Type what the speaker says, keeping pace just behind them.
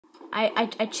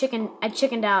I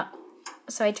chickened out,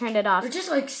 so I turned it off. You're just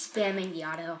like spamming the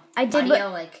audio. I did audio,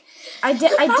 what like I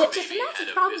did.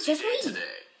 just me.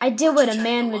 I did what a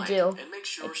man would do.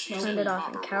 I Turned it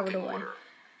off and cowered away.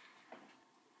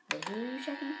 Wait, who are you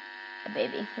checking? A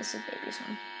baby. This is baby's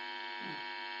one.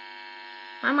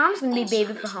 My mom's gonna be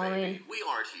baby for Halloween. We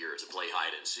aren't here to play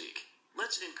hide and seek.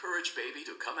 Let's encourage baby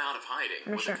to come out of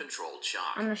hiding with a controlled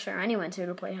shock. I'm not sure anyone's here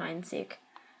to play hide and seek.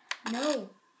 No.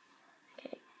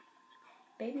 Okay.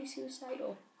 Baby's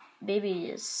suicidal. Baby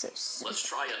is so Let's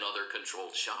try another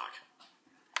controlled shock.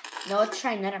 No, let's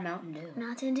try another Mountain Dew.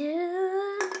 Mountain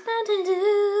Dew, Mountain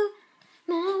Dew,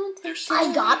 Mountain Dew.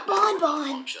 I got Bonbon.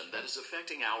 Function that is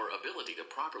affecting our ability to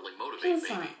properly motivate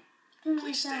baby.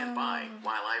 Please stand by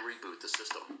while I reboot the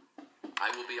system. I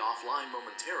will be offline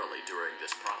momentarily during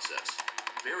this process.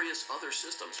 Various other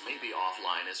systems may be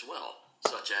offline as well,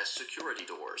 such as security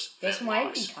doors, vent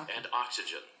locks, and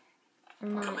oxygen.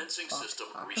 Commencing system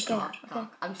restart. Okay.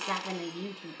 I'm snapping a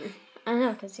YouTuber. I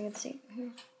know, because you can see.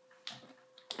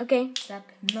 Okay.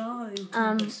 No.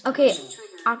 Okay.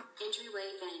 Entryway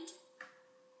vent.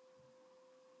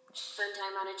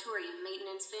 Funtime Auditorium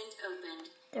maintenance vent opened.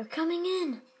 They're coming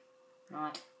in.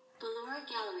 Not. Ballora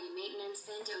Gallery maintenance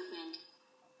vent opened.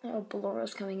 Oh,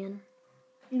 Ballora's coming in.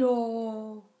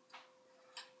 No.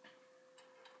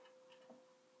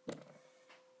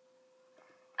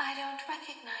 I don't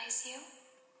recognize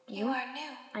you. You are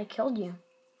new. I killed you.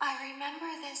 I remember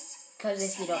this. Because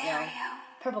if you don't know,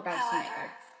 Purple Guy's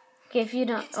sniper. Okay, if you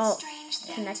don't, It's a strange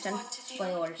thing connection. to want to do.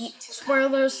 Spoilers. To come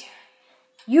Spoilers. here.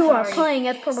 You are Sorry. playing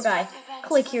as Purple Guy. Events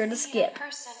Click here to lead a skip.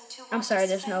 person to I'm want sorry, to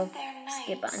there's no spend their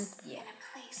skip nights button. Yeah. in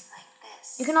a place like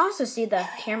this. You can also see the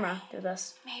camera through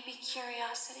this. Maybe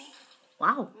curiosity,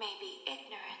 Wow. maybe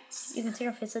ignorance. You can see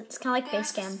her face. It's kind of like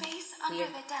face There's a cam. space under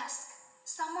the desk.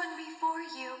 Someone before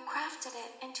you crafted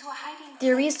it into a hiding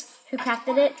Theories place. who and crafted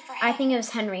worked it, for I him. think it was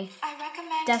Henry. I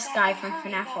recommend Desk that guy you from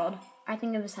hurry Fnaf then. World. I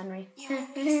think it was Henry. You will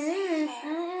be safe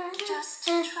there. Just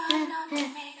try not to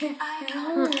make eye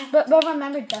contact. But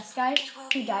remember Desk Guy It will who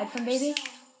be died from over Baby?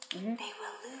 soon. They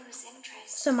will lose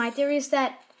interest. So my theory is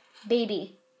that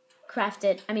Baby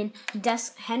crafted,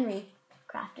 Henry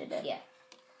crafted it. Yeah.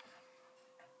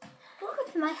 Welcome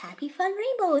to my happy fun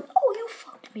rainbow. And oh, you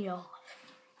fucked me off.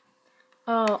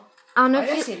 Oh, I don't know I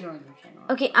if guess you... you're on your channel.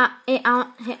 Okay,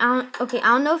 I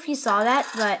don't know if you saw that,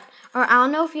 or I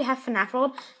don't know if you have Fnaf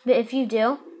World, but if you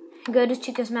do, go to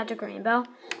Chico's Magic Rainbow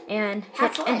and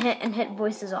hit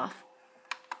voices off.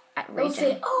 At They'll say,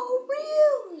 Raging. oh,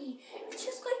 really? It's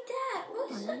just like that.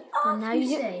 What's it off, now you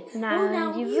you- say? now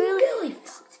now you you really- really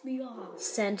fucked me off.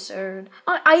 Censored.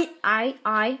 Oh,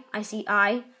 I see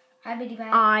Hi, Bitty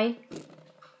Bag.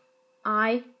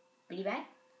 Bitty Bag?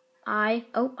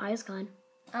 Oh, eye's gone.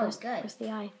 Oh, it's good. Where's the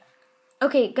eye?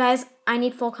 Okay, guys, I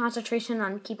need full concentration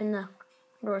on keeping the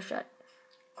door shut.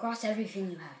 Cross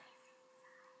everything you have.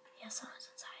 Yes, someone's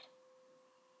inside.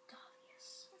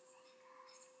 Obvious.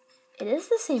 It is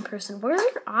the same person. Where's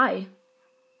your eye?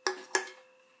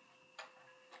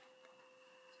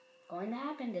 Going to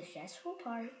happen, the stressful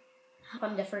part.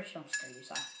 From the first jump scare you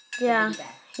saw. Yeah. Bitty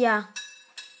Bag. Yeah.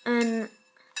 And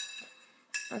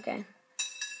okay.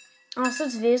 Also,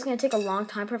 this video is gonna take a long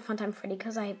time for Funtime Freddy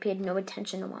because I paid no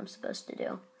attention to what I'm supposed to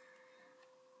do.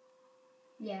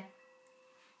 Yeah.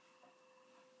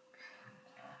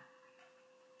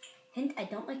 Hint, I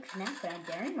don't like Fnaf, but I'm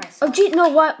daring myself. Oh, gee, no,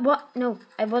 what? No,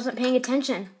 I wasn't paying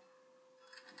attention.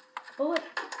 Bullet.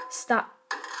 Stop.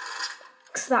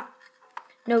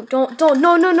 No, don't,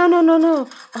 no.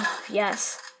 Oh,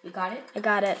 yes. You got it? I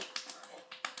got it.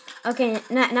 Okay,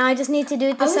 now I just need to do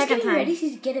it the second I was time. getting ready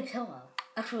to get a pillow.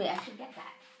 Actually, I should get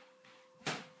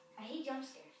that. I hate jump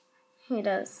scares. He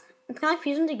does. It's kind of like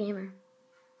Fusion the Gamer.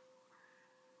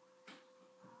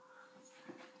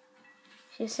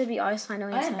 She should be always finding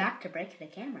I am inside. back to break the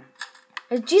camera.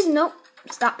 Oh, jeez, no.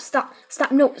 Stop.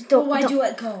 No, don't. Why don't. do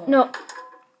it go? No.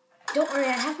 Don't worry,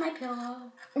 I have my pillow.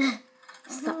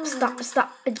 Stop.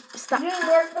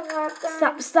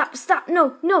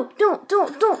 No, don't.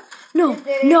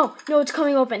 No, it's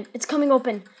coming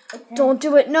open. Okay. Don't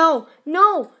do it. No.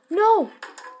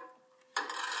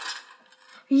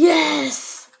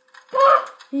 Yes.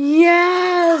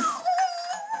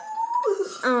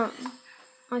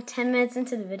 Like 10 minutes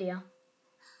into the video.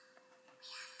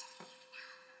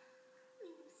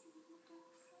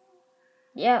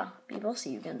 Yeah, we will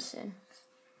see you again soon.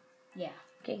 Yeah.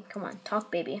 Okay, come on.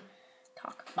 Talk, baby.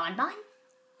 Talk. Bonbon?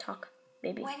 Talk,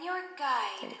 baby. When your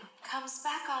guide comes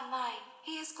back online,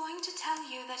 he is going to tell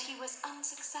you that he was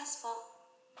unsuccessful.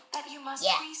 that you must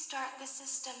Yeah. restart the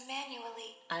system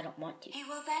manually. I don't want to. He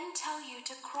will then tell you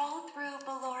to crawl through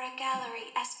Ballora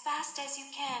Gallery as fast as you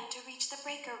can to reach the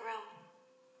breaker room.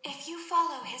 If you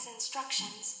follow his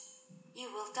instructions,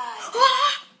 you will die.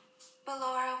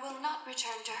 Ballora will not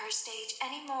return to her stage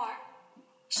anymore.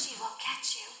 She will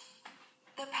catch you.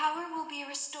 The power will be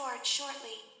restored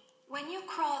shortly. When you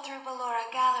crawl through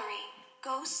Ballora Gallery,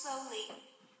 go slowly.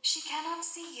 She cannot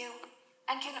see you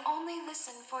and can only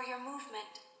listen for your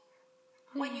movement.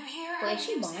 When you hear her Wait, is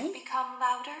she music mine? become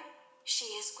louder, she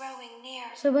is growing near,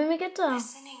 So when we get to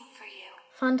listening for you.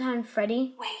 Funtime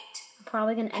Freddy, Wait. I'm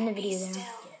probably gonna end the Be video there.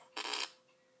 still.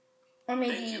 Or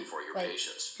maybe Thank you for your like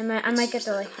patience. I might It get seems to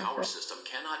that like the power system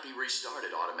cannot be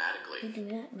restarted automatically. do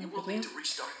that in You the will need video. to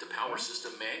restart the power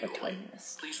system manually. playing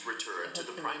this. Please return to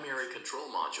the primary control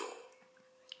module.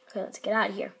 Okay, let's get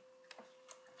out of here.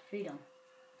 freedom.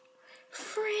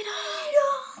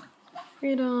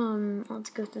 Freedom. Let's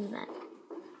go through the vent.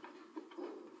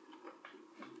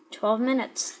 12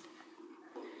 minutes.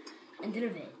 Enter the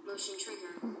vid. Motion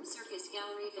trigger. Circus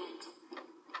gallery vent.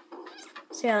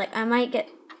 So yeah, like I might get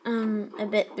a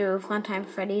bit through Funtime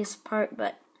Freddy's part,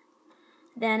 but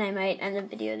then I might end the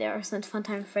video there since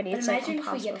Funtime Freddy But it's like imagine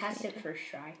if we impossible. get past for me it to- first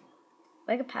try. If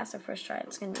I could pass the first try,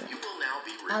 it's gonna be. You will now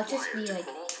be I'll required just be, to like,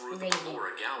 crawl through the raging.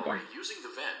 Ballora Gallery using the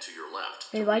vent to your left.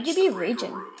 Wait, to why'd you reach be the breaker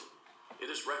raging? room. It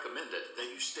is recommended that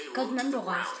you stay low Because to remember the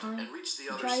last ground time and reach the we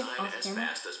other tried side off as camera?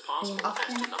 fast as possible Off as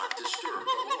to camera? not disturb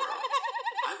Ballora.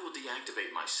 I will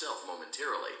deactivate myself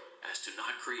momentarily as to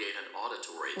not create an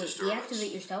auditory Wait, disturbance.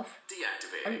 deactivate yourself?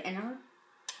 Are you Deactivating. NR?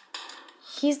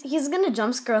 He's gonna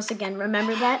jump scare us again.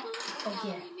 Remember that? Oh,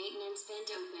 yeah. Gallery maintenance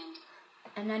vent opened.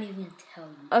 I'm not even gonna tell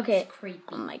you. Okay. It's creepy.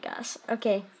 Oh my gosh.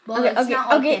 Okay. Well, okay. it's Okay. not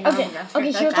like Okay. the normal Okay. jump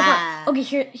Okay. scares, Here's like, the part. Okay.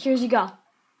 Here's you go.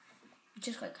 It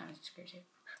just like kind of scares you.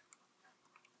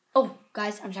 Oh,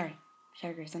 guys, I'm sorry.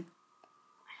 Sorry, Grayson.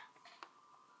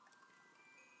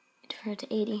 Turn it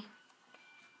to 80.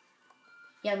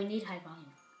 Yeah, we need high volume.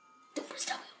 Don't press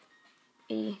W.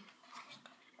 80.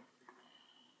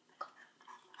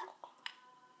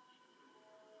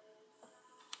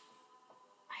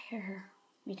 I hear her.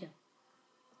 Me too.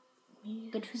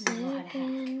 Good for you know how to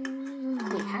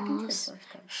hack. Wait, hack into the source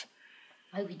code.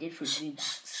 Like we did for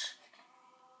Dreambox.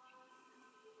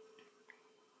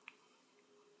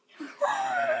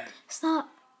 Stop.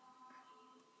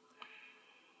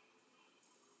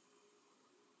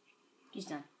 He's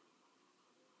done.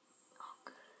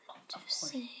 Just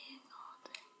sing all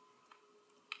day.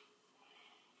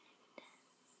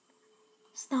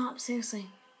 Stop, seriously.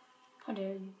 How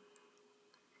dare you?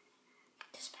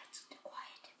 This part's the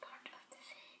quiet part of the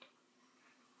vid.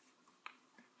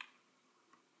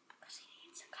 Because he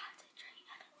needs to concentrate.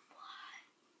 I don't know why.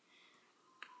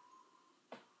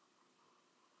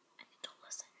 I need to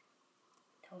listen.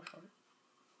 Tell short.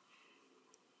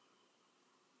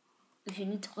 If you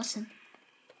need to listen.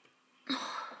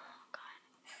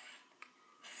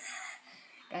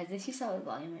 Guys, if you saw the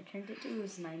volume I turned it to, it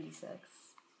was 96.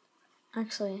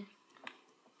 Actually,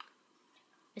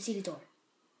 I see the door.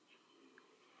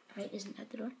 Right? Isn't that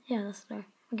the door? yeah, that's the door.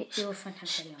 Okay, Do a Funtime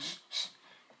Freddy on it.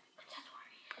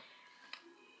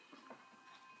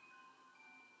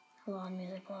 loud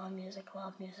music, loud music,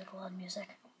 loud music, loud music.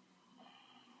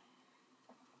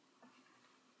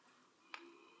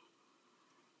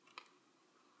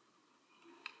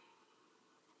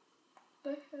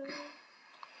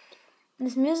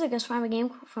 This music is from a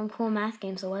game from Cool Math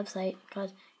Games, the website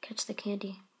called Catch the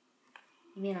Candy.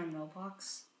 You mean on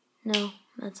Roblox? No,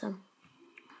 that's Bang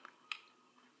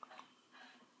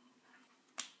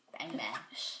bang.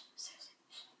 Seriously,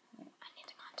 I need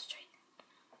to concentrate.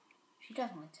 She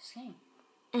doesn't like this game.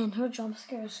 And her jump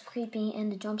scare is creepy,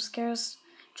 and the jump scares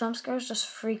just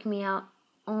freak me out.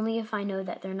 Only if I know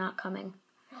that they're not coming.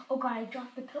 Oh god, I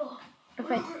dropped the pillow.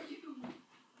 Okay.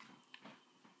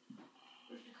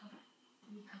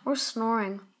 We're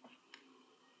snoring.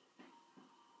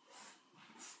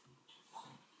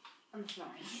 I'm sorry.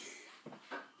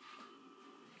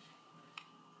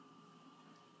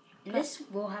 This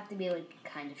will have to be like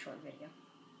kind of short video.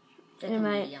 It's like a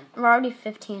medium. We're already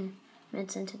 15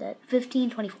 minutes into that.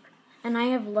 15:24. And I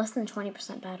have less than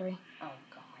 20% battery. Oh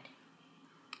god.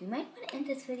 We might want to end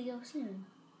this video soon.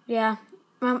 Yeah.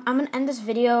 I'm going to end this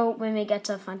video when we get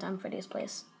to Funtime Freddy's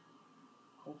place.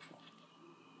 Hopefully.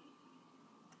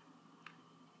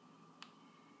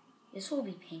 This will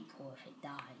be painful if it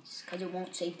dies, because it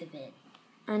won't save the vid.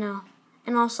 I know.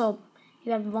 And also,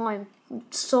 you have the volume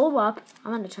so up.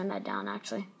 I'm going to turn that down,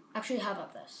 actually. Actually, how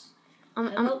about this? I'm,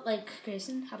 How about, like,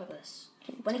 Grayson, how about this?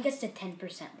 When it gets to 10%,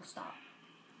 we'll stop.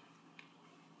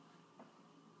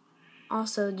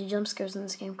 Also, the jump scares in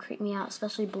this game creep me out,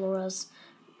 especially Blora's.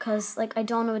 Because, like, I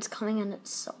don't know what's coming and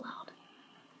it's so loud.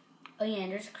 Oh yeah,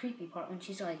 and there's a creepy part when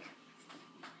she's like...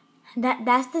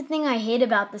 That's the thing I hate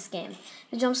about this game.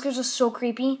 The jump scares are so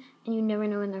creepy, and you never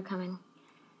know when they're coming.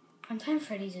 Funtime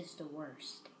Freddy's is the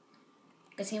worst.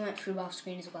 Because he went through off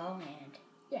screen as well, and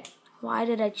yeah. Why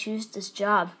did I choose this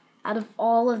job? Out of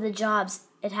all of the jobs,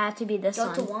 it had to be this Go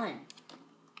one. to 1.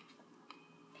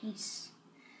 Peace.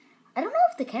 I don't know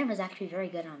if the camera's actually very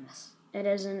good on this. It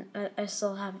isn't. I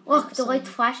still have... Look, the light's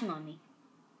flashing on me.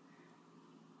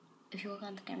 If you look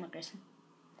on the camera, Grayson.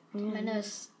 Mm, My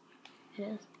nose. It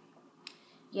is.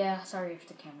 Yeah, sorry if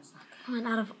the camera's not good. Come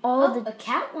on, out of all A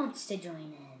cat wants to join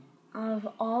in. Out of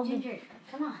all the... Ginger,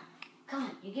 come on. Come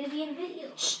on, you're gonna be in a video.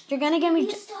 Shh, you're gonna get me...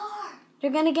 Be a star.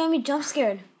 You're gonna get me jump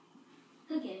scared.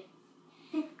 Okay.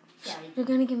 Sorry. You're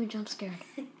gonna get me jump scared.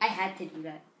 I had to do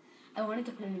that. I wanted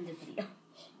to put him in the video.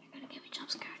 You're gonna get me jump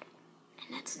scared.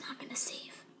 And that's not gonna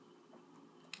save.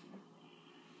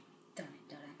 Don't,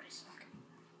 Chris.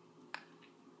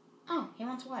 Oh, he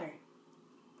wants water.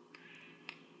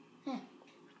 Yeah.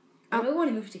 I really want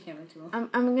to move the camera to him.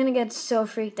 I'm gonna get so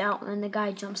freaked out when the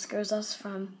guy jump scares us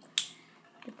from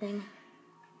the thing.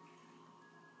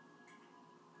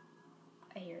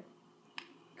 I hear it.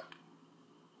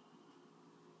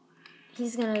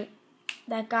 He's gonna...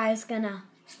 That guy's gonna...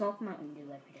 Smoke Mountain Dew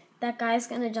every day. That guy's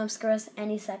gonna jump scare us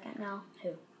any second now.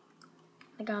 Who?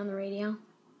 The guy on the radio.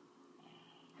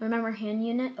 Remember Hand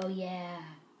Unit? Oh, yeah.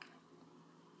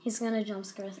 He's gonna jump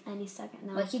scare us any second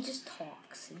now. Like, he just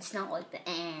talks. It's not like the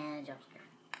jump scare.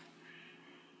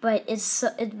 But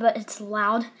it's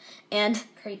loud and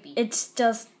Creepy. it's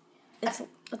just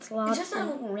it's loud. It's just a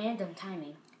little random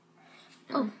timing.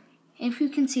 Oh, if you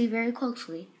can see very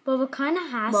closely. But what kind of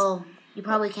has? Well, you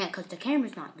probably can't because the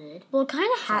camera's not good. Well, it kind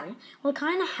of Sorry. Well, it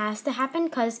kind of has to happen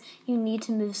because you need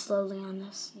to move slowly on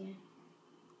this. Yeah.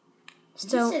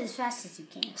 So Just as fast as you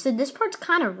can. So this part's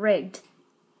kind of rigged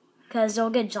because you'll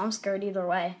get jump scared either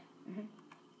way. Mm-hmm.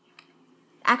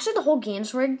 Actually, the whole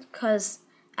game's rigged because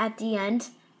at the end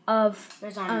of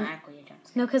There's automatically a jump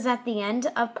scare. no, because at the end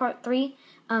of part 3,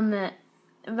 by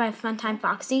Funtime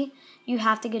Foxy, you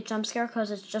have to get jump scare because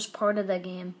it's just part of the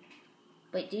game.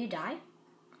 Wait, do you die?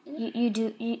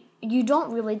 You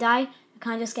don't really die. You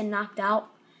kind of just get knocked out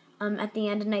at the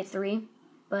end of night 3,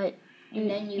 but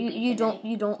you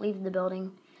don't leave the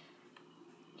building.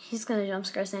 He's gonna jump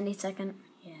scare us any second.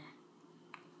 Yeah.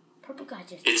 Purple guy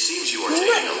just... It seems you are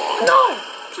taking a long time.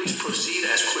 Please proceed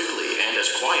as quickly and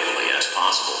as quietly as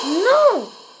possible. No!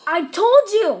 I told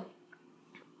you!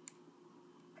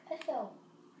 I fell.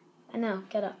 I know,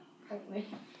 get up. Okay.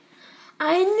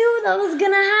 I knew that was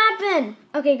gonna happen!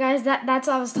 Okay, guys, that's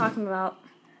what I was talking about.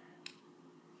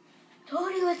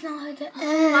 Told you it's not like that.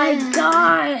 Oh my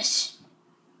gosh!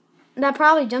 That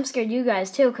probably jump scared you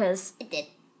guys too, because... It did.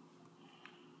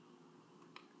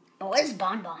 But where's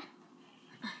Bon Bon?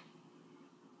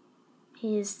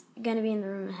 He's gonna be in the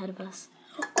room ahead of us.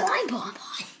 Oh, I'm Bon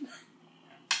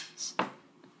Bon.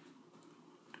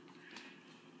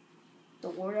 The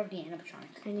Lord of the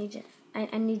Animatronic. I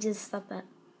need you to stop that.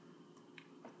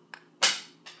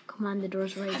 Come on, the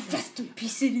door's right there. Rest in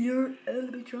peace in your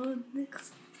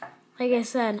animatronics. Like I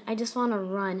said, I just want to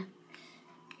run.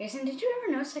 Jason, did you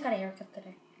ever notice I got a haircut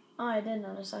today? Oh, I did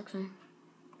notice, actually.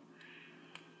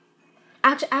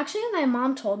 Actually, my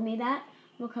mom told me that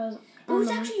because... It was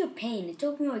actually a pain. It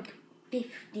took me like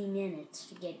 50 minutes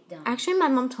to get it done. Actually, my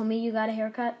mom told me you got a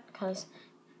haircut because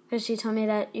she told me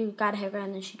that you got a haircut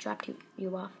and then she dropped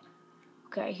you off.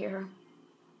 Okay, I hear her.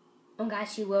 Oh,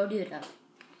 guys, she will do that.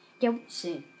 Yep.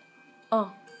 Soon.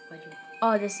 Oh,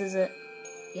 this is it.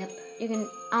 Yep. You can...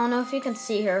 I don't know if you can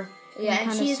see her. You Yeah, can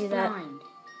and kinda she is see that. blind.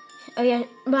 Oh, yeah.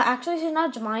 But actually, she's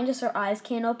not blind. Just her eyes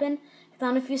can't open. I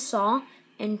don't know if you saw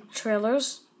in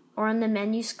trailers or on the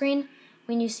menu screen.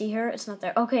 When you see her, it's not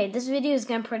there. Okay, this video is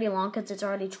getting pretty long because it's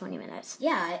already 20 minutes.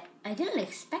 Yeah, I didn't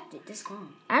expect it this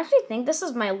long. I actually think this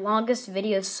is my longest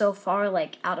video so far,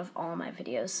 like, out of all my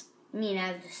videos. I mean,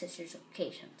 out of the sisters'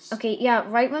 occasions. Okay, yeah,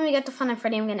 right when we get to Fun and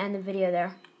Freddy, I'm going to end the video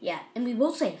there. Yeah, and we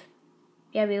will save.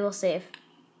 Yeah, we will save.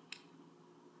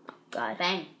 Oh, God.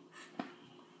 Bang.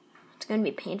 It's going to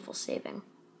be painful saving.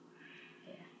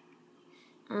 Yeah.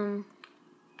 Um,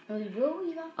 And we will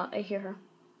leave out. oh, I hear her.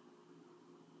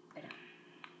 I know.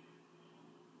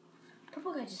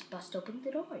 Purple guy just bust open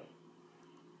the door.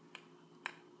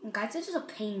 And guys, this is a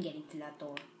pain getting to that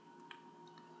door.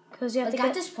 Because you have Like, to at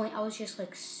get... this point, I was just,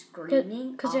 like,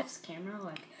 screaming off camera,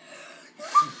 like...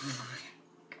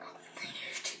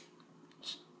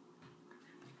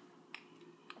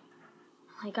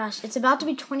 Oh my gosh, it's about to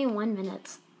be 21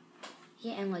 minutes.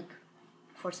 Yeah, and, like,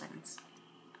 4 seconds.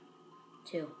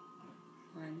 2,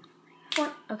 1,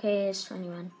 4. Okay, it's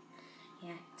 21.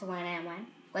 Yeah, it's a 1 and 1.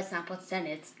 Let's not put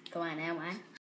it's the 1 and 1.